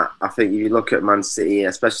understand that. I think if you look at Man City,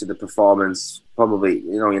 especially the performance, probably,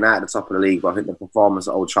 United at the top of the league, but I think the performance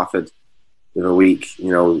at Old Trafford the other week,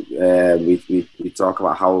 we talk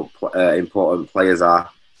about how important players are.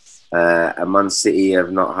 And Man City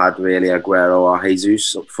have not had really Aguero or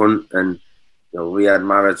Jesus up front, and Riyad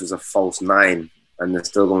Mahrez was a false 9, and they're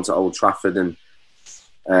still going to Old Trafford, and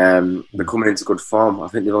they're coming into good form. I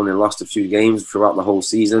think they've only lost a few games throughout the whole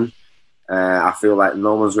season. I feel like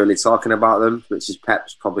no one's really talking about them, which is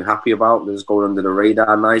Pep's probably happy about. They're just going under the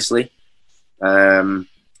radar nicely. Phil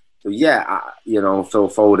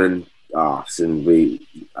Foden. I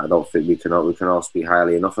don't think we can all speak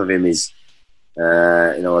highly enough of him. He's,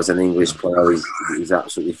 as an English player, he's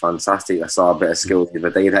absolutely fantastic. I saw a bit of skill the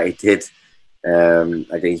other day that he did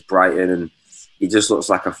against Brighton, and he just looks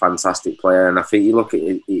like a fantastic player. And I think you look at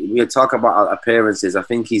it, we talk about appearances. I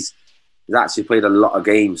think he's actually played a lot of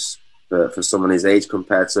games for someone his age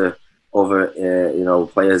compared to other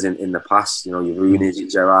players in the past. You know, your Rooney's, your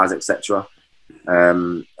Gerrards, etc.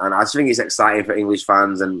 And I just think it's exciting for English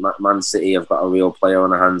fans. And Man City have got a real player on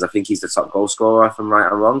their hands. I think he's the top goal scorer, if I'm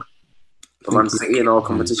right or wrong, for Man City in all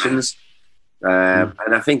competitions. And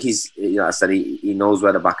I think he's, like I said, he knows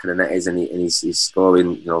where the back of the net is, and he's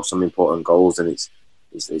scoring, some important goals, and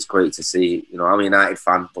it's great to see. I'm a United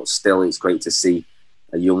fan, but still, it's great to see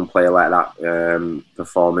a young player like that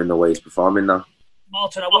performing the way he's performing now.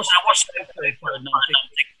 Martin, I watched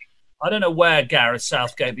I don't know where Gareth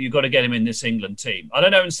Southgate, but you've got to get him in this England team. I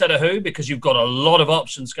don't know instead of who, because you've got a lot of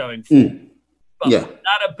options going forward. But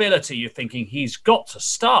that ability, you're thinking he's got to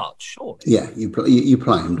start, surely. Yeah, you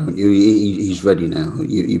play him, don't you? He's ready now.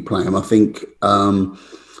 You play him. I think,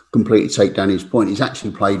 completely take Danny's point, he's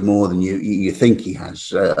actually played more than you think he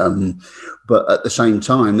has. But at the same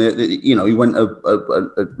time, he went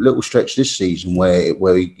a little stretch this season where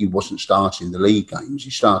he wasn't starting the league games. He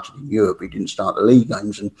started in Europe. He didn't start the league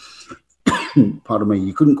games. And pardon me,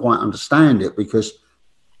 you couldn't quite understand it because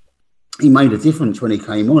he made a difference when he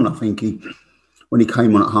came on. I think when he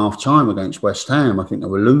came on at half time against West Ham, I think they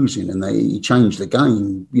were losing, and he changed the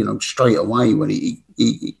game, straight away. When he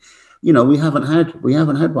we haven't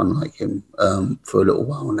had one like him for a little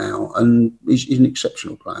while now, and he's an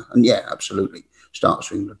exceptional player. And yeah, absolutely starts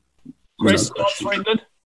for England. Chris starts for England.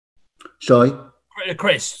 Sorry,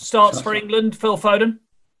 Chris starts for England. Phil Foden.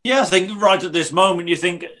 Yeah, I think right at this moment you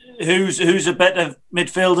think who's a better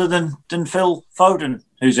midfielder than Phil Foden,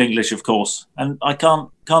 who's English, of course, and I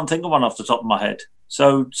can't think of one off the top of my head.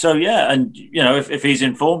 So yeah, and if he's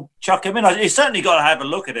in form, chuck him in. He's certainly got to have a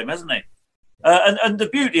look at him, hasn't he? And the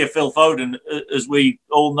beauty of Phil Foden, as we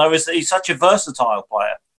all know, is that he's such a versatile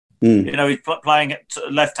player. He's playing at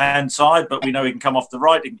left-hand side, but we know he can come off the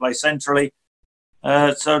right, he can play centrally.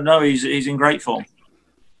 He's in great form.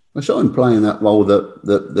 I saw him playing that role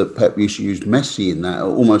that Pep used to use Messi in, that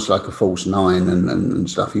almost like a false nine and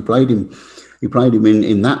stuff. He played him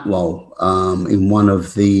in that role in one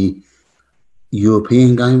of the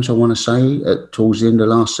European games, I want to say, towards the end of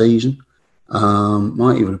last season.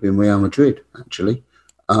 Might even have been Real Madrid, actually.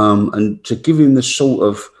 And to give him the sort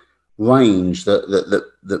of range that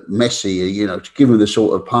Messi, to give him the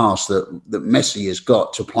sort of pass that Messi has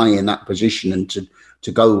got to play in that position and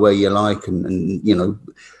to go where you like, and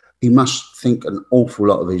he must think an awful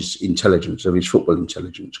lot of his intelligence, of his football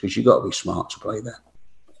intelligence, because you've got to be smart to play there.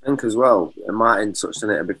 I think as well, and Martin touched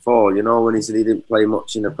on it before, when he said he didn't play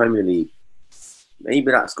much in the Premier League,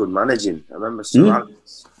 maybe that's good managing. I remember Sir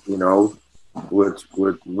Alex,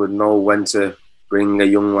 would know when to bring a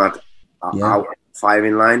young lad out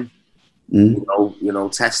firing line,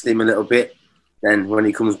 test him a little bit. Then when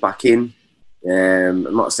he comes back in,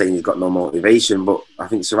 I'm not saying he's got no motivation, but I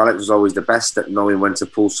think Sir Alex was always the best at knowing when to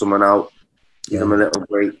pull someone out, give him a little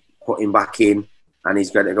break, put him back in, and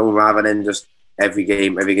he's going to go, rather than just every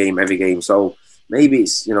game. So maybe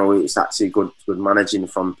it's actually good managing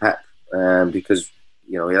from Pep, because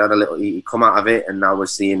he come out of it, and now we're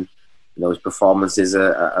seeing his performances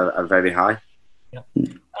are very high.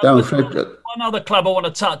 One other club I want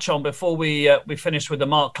to touch on before we finish with the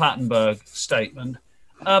Mark Clattenburg statement.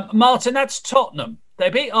 Martin, that's Tottenham.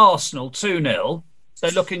 They beat Arsenal 2-0.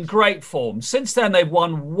 They look in great form. Since then, they've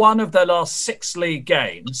won one of their last 6 league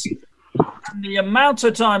games. And the amount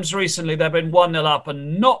of times recently they've been 1-0 up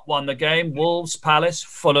and not won the game, Wolves, Palace,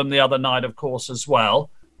 Fulham the other night, of course, as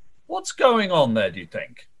well. What's going on there, do you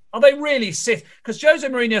think? Are they really because Jose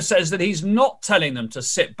Mourinho says that he's not telling them to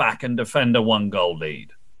sit back and defend a 1-goal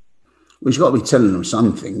lead. Well, he's got to be telling them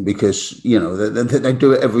something, because, they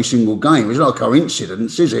do it every single game. It's not a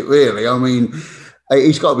coincidence, is it, really? I mean,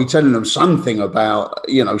 he's got to be telling them something about,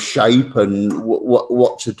 shape and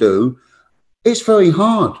what to do. It's very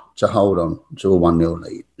hard to hold on to a 1-0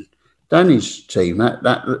 lead. Danny's team,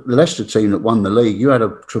 that Leicester team that won the league, you had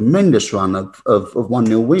a tremendous run of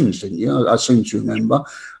 1-0 wins, didn't you? I seem to remember.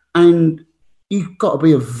 And you've got to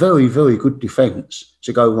be a very, very good defence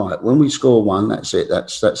to go, right, when we score one, that's it.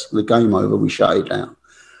 That's the game over. We shut it down.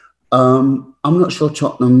 I'm not sure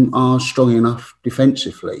Tottenham are strong enough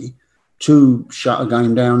defensively to shut a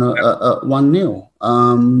game down at 1-0.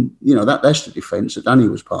 That Leicester defence that Danny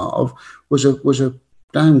was part of was a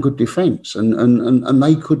damn good defence, and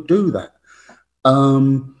they could do that.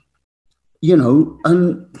 And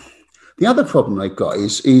the other problem they've got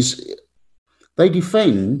is they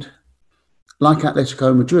defend like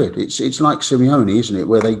Atletico Madrid. It's like Simeone, isn't it?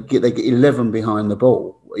 Where they get 11 behind the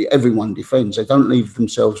ball. Everyone defends. They don't leave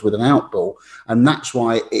themselves with an out ball. And that's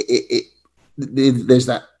why there's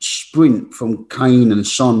that sprint from Kane and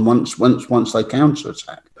Son once they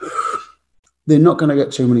counter-attack. They're not going to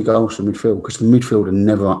get too many goals from midfield because the midfield are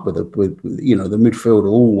never up with the midfield are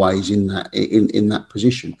always in that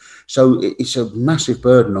position. So it's a massive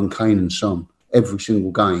burden on Kane and Son every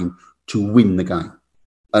single game to win the game.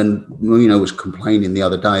 And Mourinho was complaining the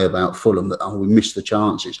other day about Fulham that we missed the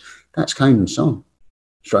chances. That's Kane and Son.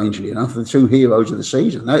 Strangely enough, the two heroes of the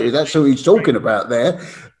season. That's who he's talking about there.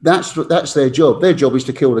 That's their job. Their job is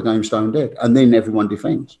to kill the game stone dead, and then everyone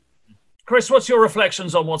defends. Chris, what's your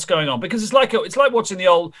reflections on what's going on? Because it's like watching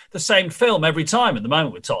the same film every time at the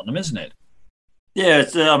moment with Tottenham, isn't it? Yeah,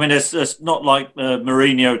 it's not like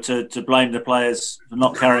Mourinho to blame the players for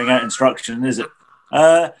not carrying out instruction, is it?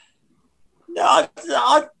 I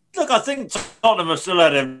think Tottenham have still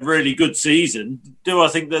had a really good season. Do I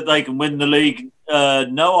think that they can win the league?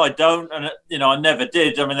 No, I don't. And, I never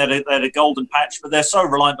did. I mean, they had a golden patch, but they're so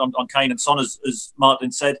reliant on Kane and Son, as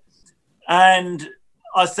Martin said. And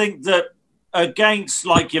I think that against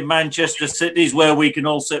like your Manchester Cities, where we can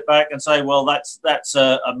all sit back and say, well, that's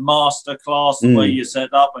a masterclass the way you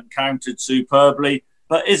set up and countered superbly.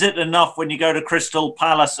 But is it enough when you go to Crystal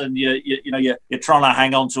Palace and you're trying to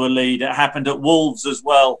hang on to a lead? It happened at Wolves as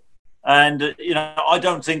well, and I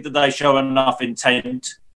don't think that they show enough intent.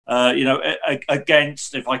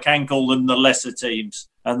 Against, if I can call them, the lesser teams,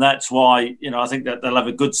 and that's why I think that they'll have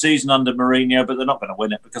a good season under Mourinho, but they're not going to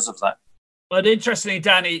win it because of that. But interestingly,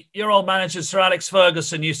 Danny, your old manager, Sir Alex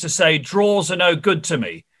Ferguson, used to say, draws are no good to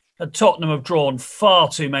me. And Tottenham have drawn far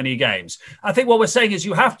too many games. I think what we're saying is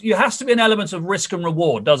you has to be an element of risk and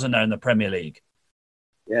reward, doesn't there, in the Premier League?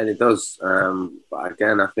 Yeah, it does. But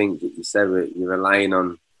again, I think you said you're relying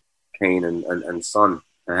on Kane and Son.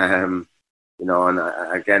 And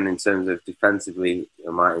again, in terms of defensively,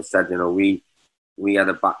 Martin said, we had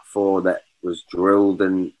a back four that was drilled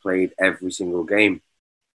and played every single game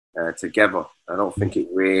together. I don't think it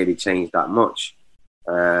really changed that much.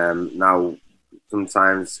 Now,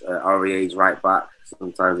 sometimes Aurier's right back,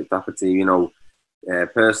 sometimes it's Doherty,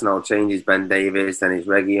 personnel changes, Ben Davies, then it's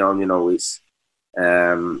Reguilon,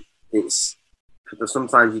 it's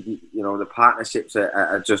sometimes, the partnerships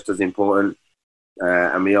are just as important.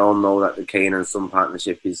 And we all know that the Kane and Son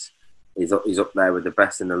partnership is up there with the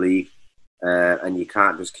best in the league. And you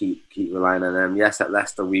can't just keep relying on them. Yes, at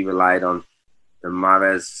Leicester, we relied on the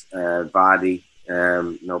Mahrez, Vardy,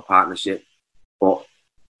 partnership. But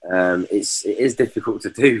it is difficult to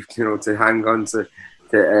do, to hang on to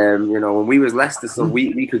when we was Leicester, so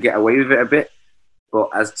we could get away with it a bit. But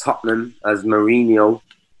as Tottenham, as Mourinho,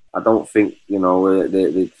 I don't think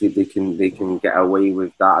they can get away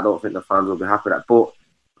with that. I don't think the fans will be happy with that. But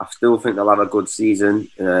I still think they'll have a good season.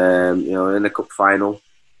 In the cup final.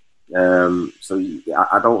 So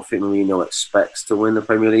I don't think Mourinho expects to win the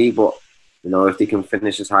Premier League, but if they can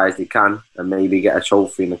finish as high as they can and maybe get a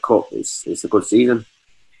trophy in the cup, it's a good season.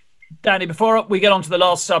 Danny, before we get on to the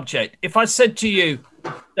last subject, if I said to you,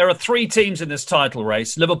 there are three teams in this title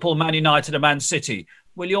race, Liverpool, Man United and Man City,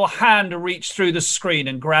 will your hand reach through the screen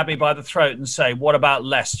and grab me by the throat and say, what about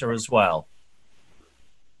Leicester as well?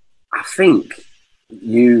 I think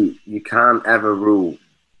you can't ever rule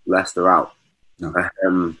Leicester out. No.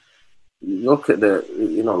 Look at the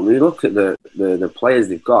players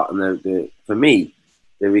they've got, and for me,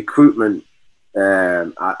 the recruitment.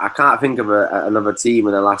 I can't think of another team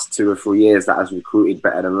in the last 2 or 3 years that has recruited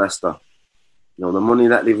better than Leicester. The money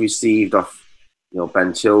that they've received off,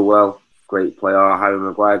 Ben Chilwell, great player, Harry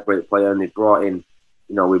Maguire, great player, and they brought in,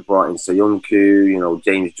 we brought in Soyuncu,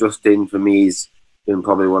 James Justin. For me, he's been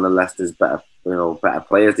probably one of Leicester's better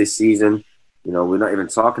players this season. We're not even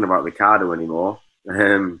talking about Ricardo anymore.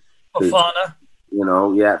 Fofana.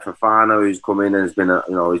 Fofana, who's come in and has been,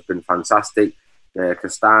 he's been fantastic.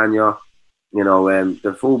 Castagna,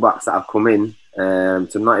 the fullbacks that have come in,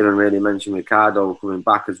 to not even really mention Ricardo coming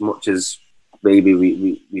back as much as maybe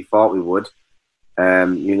we thought we would.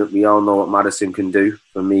 We all know what Maddison can do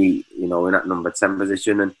for me, in that number 10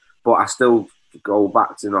 position. But I still go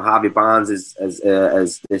back to, Harvey Barnes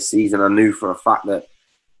as this season. I knew for a fact that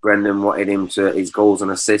Brendan wanted him to his goals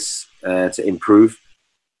and assists to improve.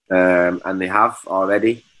 And they have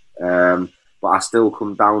already. But I still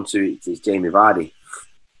come down to it's Jamie Vardy.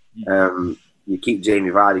 You keep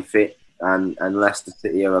Jamie Vardy fit, and Leicester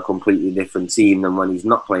City are a completely different team than when he's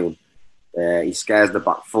not playing. He scares the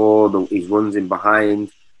back four, he runs in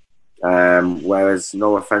behind. Whereas,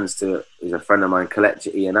 no offence to he's a friend of mine,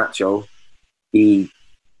 Kelechi Iheanacho, he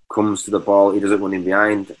comes to the ball, he doesn't run in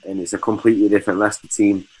behind, and it's a completely different Leicester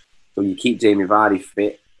team. So you keep Jamie Vardy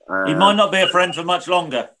fit. He might not be a friend for much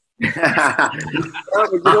longer. You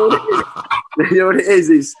know what it is?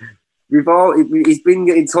 He's been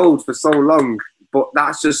getting told for so long, but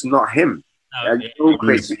that's just not him.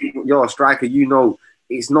 Chris, you're a striker. You know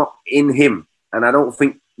it's not in him, and I don't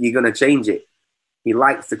think you're going to change it. He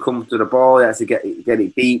likes to come to the ball. He has to get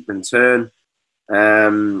it deep and turn.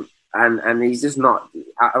 And he's just not.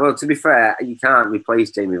 Well, to be fair, you can't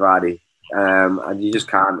replace Jamie Vardy, and you just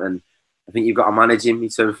can't. And I think you've got to manage him. He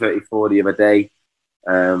turned 34 the other day.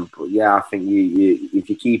 But yeah, I think you if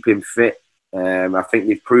you keep him fit, I think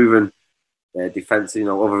they've proven defence.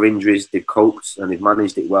 Other injuries they've coped and they've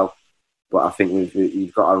managed it well. But I think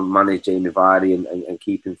you've got to manage Jamie Vardy and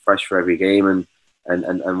keep him fresh for every game,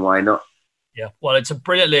 and why not? Yeah, well, it's a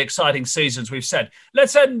brilliantly exciting season, as we've said.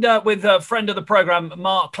 Let's end with a friend of the programme,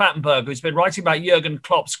 Mark Clattenburg, who's been writing about Jurgen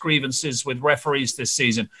Klopp's grievances with referees this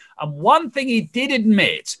season. And one thing he did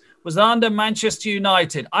admit was that under Manchester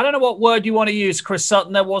United, I don't know what word you want to use, Chris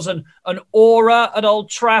Sutton, there was an aura at Old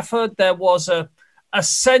Trafford. There was a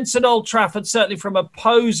sense at Old Trafford, certainly from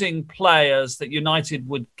opposing players, that United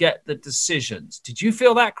would get the decisions. Did you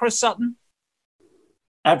feel that, Chris Sutton?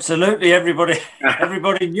 Absolutely. Everybody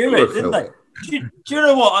knew it, didn't they? Do you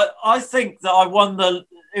know what? I think that I won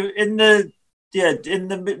in the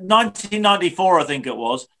 1994, I think it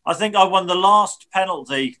was. I think I won the last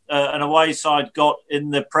penalty an away side got in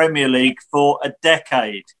the Premier League for a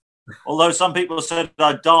decade. Although some people said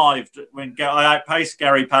I dived when I outpaced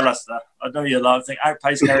Gary Pallister. I know you love think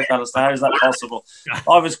outpaced Gary Pallister. How is that possible?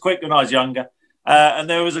 I was quick when I was younger. And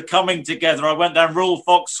there was a coming together. I went down. Rule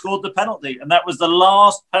Fox scored the penalty, and that was the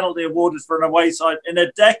last penalty awarded for an away side in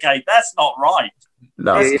a decade. That's not right.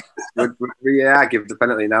 No. Yeah, give the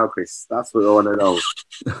penalty now, Chris. That's what I want to know.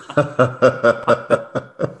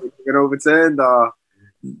 Been overturned, or?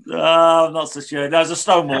 I'm not so sure. There's a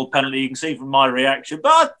Stonewall penalty. You can see from my reaction.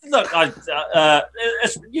 But look,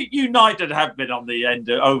 United have been on the end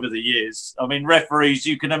over the years. I mean, referees,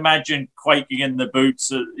 you can imagine quaking in the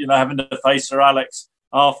boots, having to face Sir Alex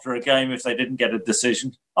after a game if they didn't get a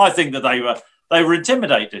decision. I think that they were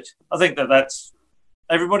intimidated. I think that's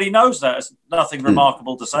everybody knows that. It's nothing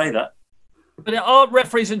remarkable to say that. But aren't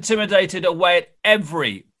referees intimidated away at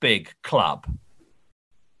every big club?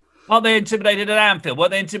 Aren't they intimidated at Anfield?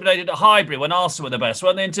 Weren't they intimidated at Highbury when Arsenal were the best?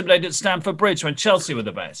 Weren't they intimidated at Stamford Bridge when Chelsea were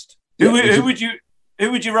the best? Who would you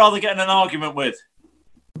rather get in an argument with?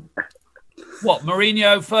 What,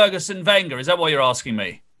 Mourinho, Ferguson, Wenger? Is that what you're asking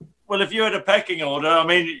me? Well, if you had a pecking order, I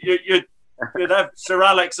mean, you'd have Sir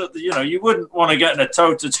Alex at the. You wouldn't want to get in a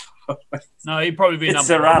toe-to-toe. No, he'd probably be number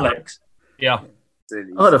Sir one. Alex. Yeah,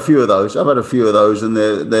 I've had a few of those, and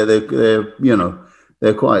they're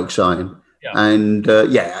they're quite exciting. Yeah. And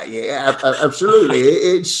absolutely.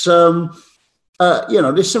 It's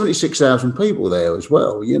there's 76,000 people there as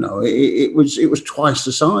well. It was twice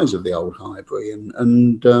the size of the old Highbury,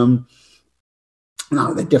 and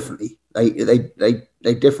no, they definitely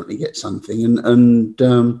get something, and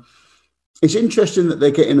it's interesting that they're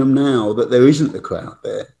getting them now that there isn't the crowd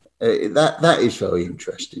there. That is very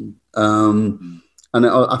interesting. And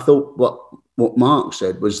I thought what Mark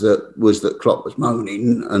said was that Klopp was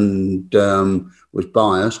moaning and was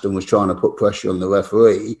biased and was trying to put pressure on the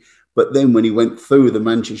referee. But then when he went through the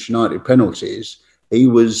Manchester United penalties, he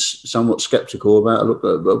was somewhat sceptical about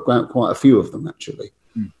quite a few of them, actually,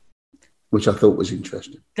 which I thought was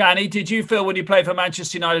interesting. Danny, did you feel when you played for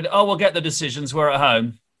Manchester United, we'll get the decisions, we're at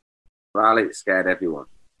home? Well, it scared everyone.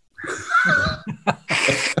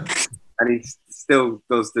 And he still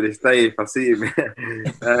does to this day if I see him.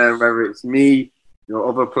 Whether it's me,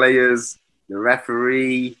 other players, the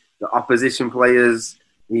referee, the opposition players,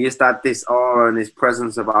 he just had this aura and this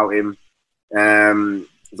presence about him.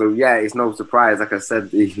 So yeah, it's no surprise. Like I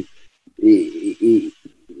said, he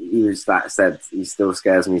was that said. He still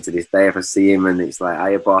scares me to this day if I see him, and it's like,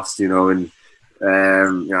 "Hiya, boss," and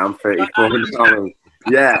I'm 34 now.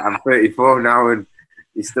 Yeah, I'm 34 now, and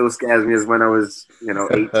he still scares me as when I was,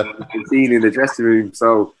 18 in the dressing room.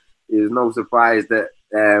 So it was no surprise that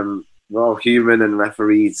we're all human, and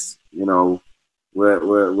referees, we're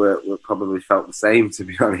probably felt the same, to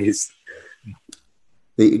be honest.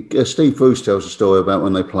 Steve Bruce tells a story about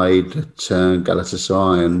when they played at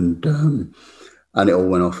Galatasaray, and it all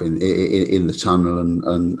went off in the tunnel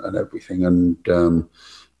and everything, and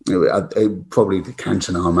probably the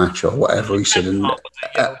Cantona match or whatever. He said, and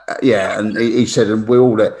he said, and we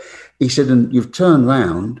all there. He said, and you've turned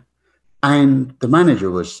round, and the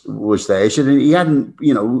manager was there. He said, and he hadn't, he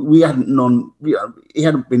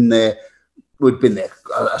hadn't been there. We'd been there,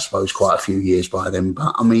 I suppose, quite a few years by then.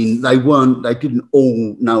 But I mean, they didn't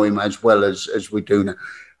all know him as well as we do now.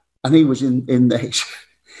 And he was in there.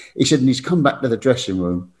 He said, and he's come back to the dressing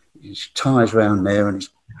room. his ties round there and his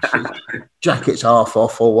jacket's half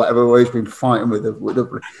off or whatever. He's been fighting with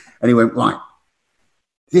and he went, right,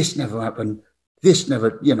 this never happened. This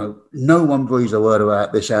never, no one breathes a word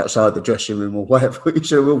about this outside the dressing room or whatever.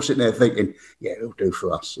 So we're all sitting there thinking, yeah, it'll do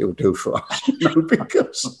for us. It'll do for us.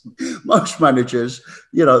 Because most managers,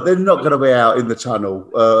 they're not going to be out in the tunnel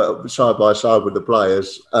side by side with the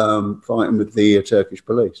players fighting with the Turkish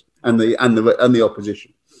police and the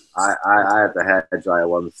opposition. I had the hair dryer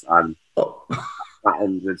once and sat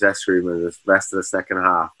in the dressing room in the rest of the second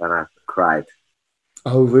half and I cried.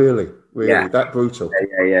 Oh, really? Yeah. That brutal?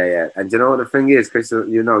 Yeah. And do you know what the thing is, Chris?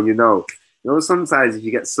 You know, sometimes if you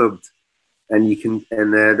get subbed and you can,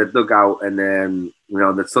 and the dugout and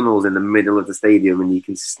the tunnels in the middle of the stadium and you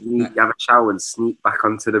can have a shower and sneak back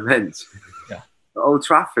onto the bench. Yeah. At Old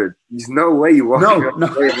Trafford, there's no way you walk no.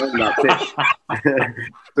 that pitch.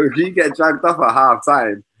 So if you get dragged off at half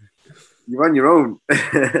time, you're on your own.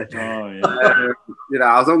 I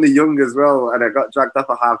was only young as well and I got dragged off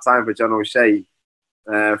at half time for John O'Shea.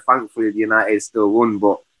 Thankfully, the United still won,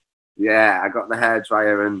 but I got the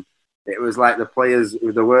hairdryer, and it was like the players.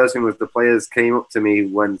 The worst thing was the players came up to me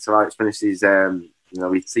when Sir Alex finished his,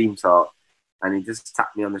 his team talk, and he just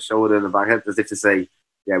tapped me on the shoulder and the back head as if to say,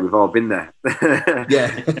 "Yeah, we've all been there."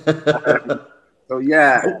 So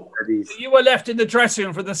you were left in the dressing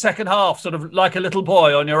room for the second half, sort of like a little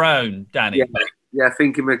boy on your own, Danny. Yeah,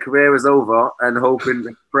 thinking my career was over and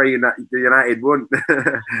hoping, praying that the United won.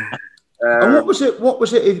 And what was it? What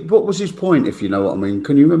was his point? If you know what I mean,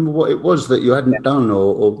 can you remember what it was that you hadn't done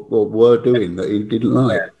or were doing that he didn't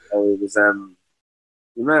like? Yeah, so it was.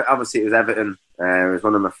 Obviously it was Everton. It was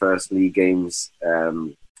one of my first league games,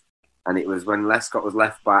 and it was when Lescott was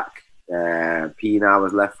left back, Pienaar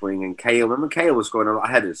was left wing, and Cahill. Remember, Cahill was scoring a lot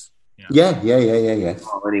of headers. Yeah. Not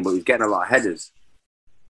many, but he was getting a lot of headers.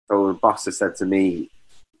 So the boss has said to me,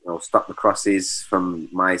 stop the crosses from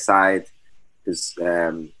my side. Because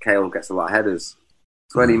Cahill gets a lot of headers.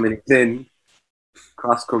 20 minutes in,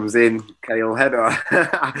 cross comes in, Cahill header.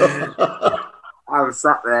 I was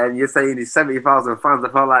sat there and you're saying he's 70,000 fans. I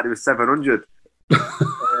felt like there was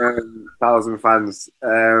 700,000 fans.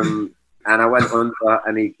 And I went under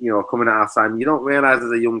and he, coming at half time, you don't realise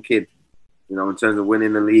as a young kid, in terms of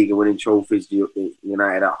winning the league and winning trophies,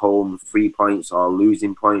 United at home, 3 points or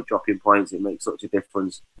losing points, dropping points, it makes such a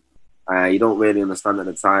difference. You don't really understand at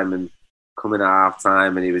the time. And coming at half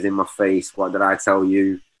time and he was in my face, what did I tell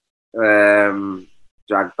you?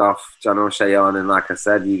 Dragged off John O'Shea on, and like I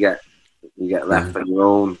said, you get left on your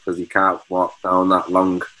own because you can't walk down that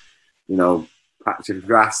long, patch of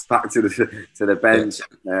grass back to the bench.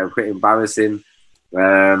 Pretty embarrassing.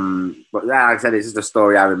 But like I said, it's just a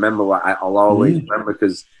story I remember. I'll always remember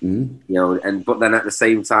because but then at the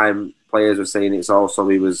same time, players were saying he was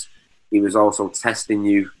also testing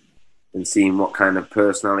you and seeing what kind of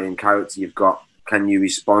personality and character you've got. Can you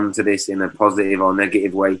respond to this in a positive or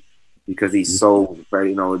negative way? Because he's so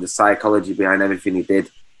very, the psychology behind everything he did.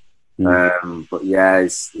 But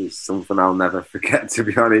it's something I'll never forget, to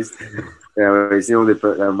be honest. It's the only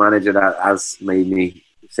manager that has made me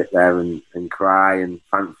sit there and cry, and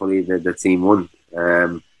thankfully the team won.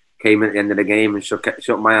 Came at the end of the game and shook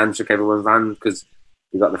my hand, shook everyone's hand because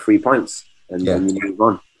we got the 3 points and then you move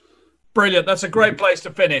on. Brilliant. That's a great place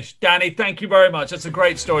to finish. Danny, thank you very much. That's a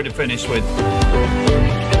great story to finish with.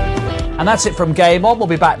 And that's it from Game On. We'll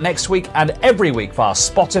be back next week and every week via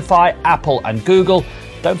Spotify, Apple and Google.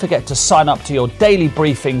 Don't forget to sign up to your daily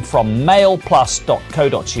briefing from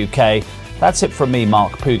mailplus.co.uk. That's it from me,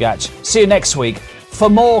 Mark Pougatch. See you next week for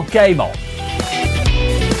more Game On.